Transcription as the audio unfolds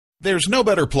There's no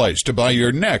better place to buy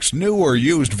your next new or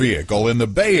used vehicle in the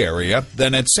Bay Area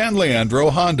than at San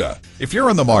Leandro Honda. If you're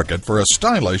in the market for a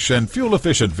stylish and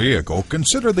fuel-efficient vehicle,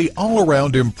 consider the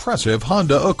all-around impressive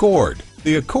Honda Accord.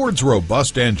 The Accord's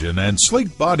robust engine and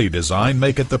sleek body design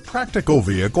make it the practical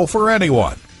vehicle for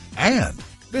anyone. And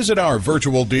visit our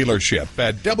virtual dealership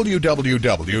at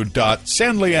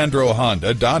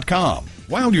www.sanleandrohonda.com.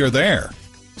 While you're there,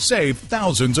 save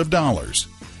thousands of dollars.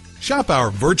 Shop our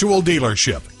virtual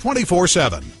dealership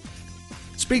 24/7.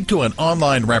 Speak to an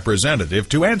online representative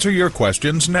to answer your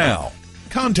questions now.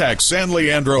 Contact San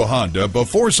Leandro Honda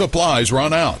before supplies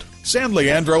run out. San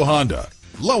Leandro Honda.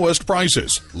 Lowest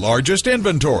prices, largest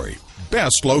inventory,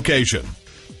 best location.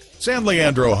 San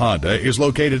Leandro Honda is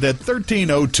located at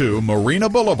 1302 Marina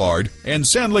Boulevard in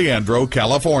San Leandro,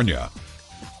 California.